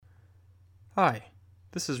Hi,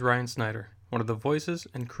 this is Ryan Snyder, one of the voices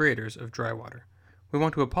and creators of Drywater. We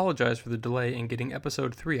want to apologize for the delay in getting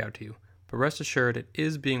episode 3 out to you, but rest assured it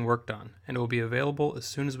is being worked on, and it will be available as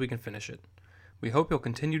soon as we can finish it. We hope you'll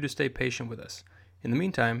continue to stay patient with us. In the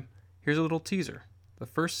meantime, here's a little teaser, the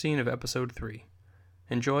first scene of episode 3.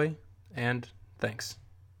 Enjoy, and thanks.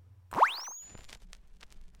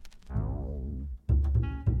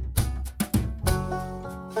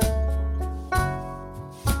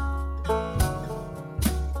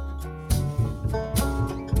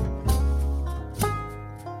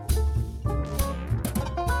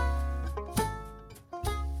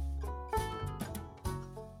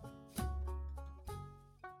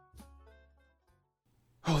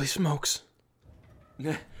 Holy smokes.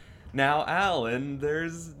 Now, Alan,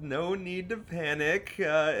 there's no need to panic.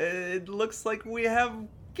 It looks like we have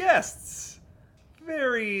guests.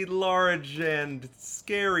 Very large and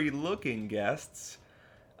scary-looking guests.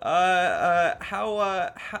 How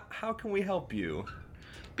can we help you?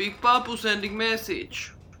 Big Papu sending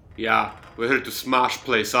message. Yeah, we're here to smash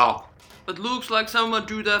place up. But looks like someone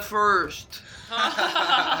do that first.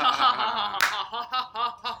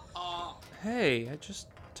 Hey, I just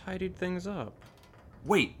tidied things up.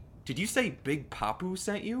 Wait, did you say Big Papu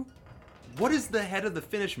sent you? What does the head of the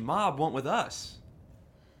Finnish mob want with us?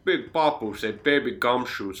 Big Papu say baby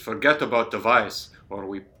gumshoes, forget about the vice, or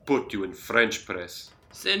we put you in French press.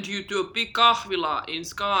 Send you to a big kahvila in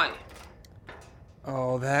sky.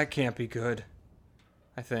 Oh, that can't be good.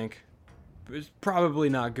 I think. It's probably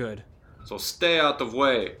not good. So stay out of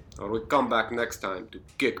way, or we come back next time to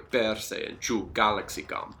kick Perse and chew galaxy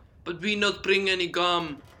gum. But we not bring any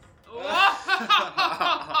gum.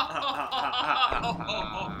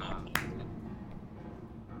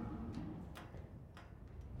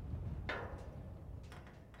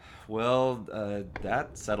 Well, that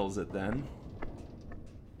settles it then.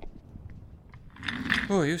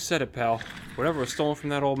 Oh, you said it, pal. Whatever was stolen from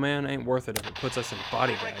that old man ain't worth it if it puts us in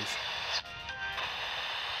body bags.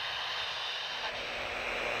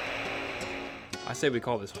 I say we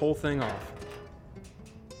call this whole thing off.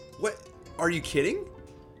 What? Are you kidding?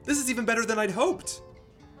 This is even better than I'd hoped.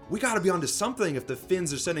 We gotta be onto something if the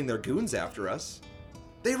Finns are sending their goons after us.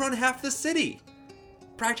 They run half the city.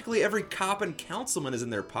 Practically every cop and councilman is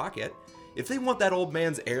in their pocket. If they want that old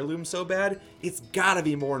man's heirloom so bad, it's gotta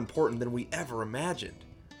be more important than we ever imagined.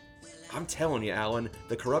 I'm telling you, Alan,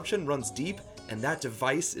 the corruption runs deep, and that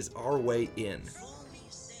device is our way in.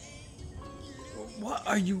 What?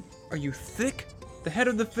 Are you thick? The head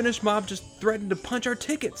of the Finnish mob just threatened to punch our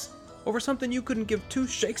tickets over something you couldn't give two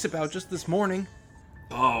shakes about just this morning.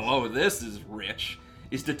 Oh, this is rich.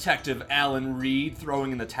 Is Detective Alan Reed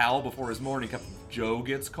throwing in the towel before his morning cup of joe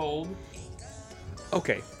gets cold?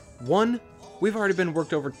 Okay, 1, we've already been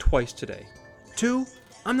worked over twice today. 2,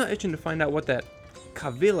 I'm not itching to find out what that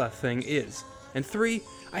Kavila thing is. And 3,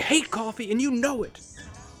 I hate coffee and you know it.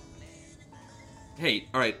 Hey,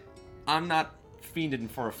 alright, I'm not fiending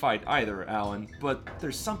for a fight either, Alan, but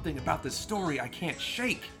there's something about this story I can't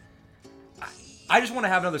shake. I just want to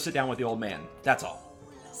have another sit down with the old man, that's all.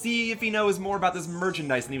 See if he knows more about this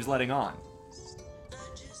merchandise than he was letting on.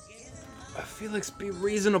 Felix, be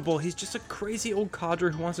reasonable. He's just a crazy old codger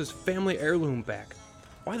who wants his family heirloom back.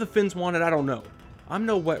 Why the Finns want it, I don't know. I'm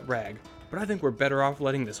no wet rag, but I think we're better off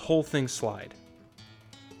letting this whole thing slide.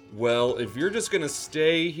 Well, if you're just gonna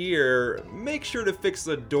stay here, make sure to fix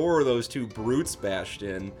the door those two brutes bashed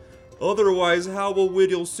in. Otherwise, how will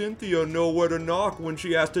Widow Cynthia know where to knock when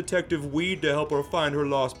she asks Detective Weed to help her find her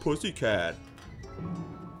lost pussycat?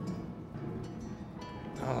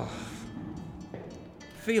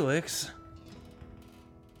 Felix.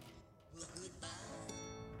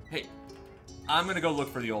 Hey, I'm gonna go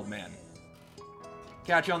look for the old man.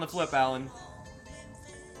 Catch you on the flip, Alan.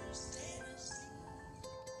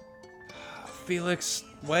 Felix,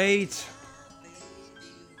 wait.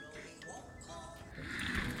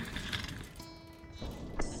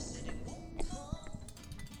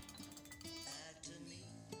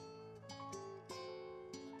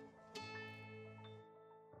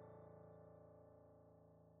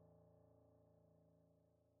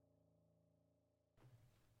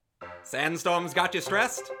 Sandstorms got you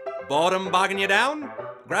stressed? Boredom bogging you down?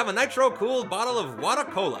 Grab a nitro-cooled bottle of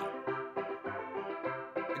Water-Cola.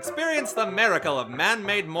 Experience the miracle of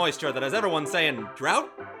man-made moisture that has everyone saying,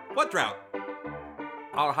 drought? What drought?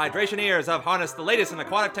 Our hydrationeers have harnessed the latest in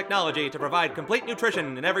aquatic technology to provide complete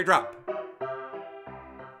nutrition in every drop.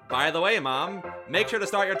 By the way, Mom, make sure to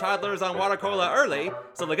start your toddlers on Water-Cola early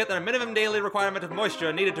so they'll get their minimum daily requirement of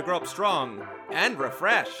moisture needed to grow up strong and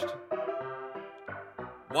refreshed.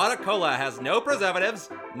 Water-Cola has no preservatives,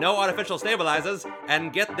 no artificial stabilizers,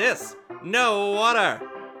 and get this, no water.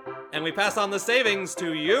 And we pass on the savings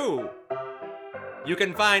to you. You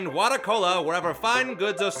can find Water-Cola wherever fine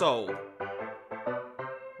goods are sold.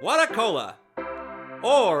 Water-Cola.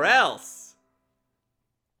 Or else.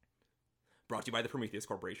 Brought to you by the Prometheus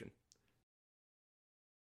Corporation.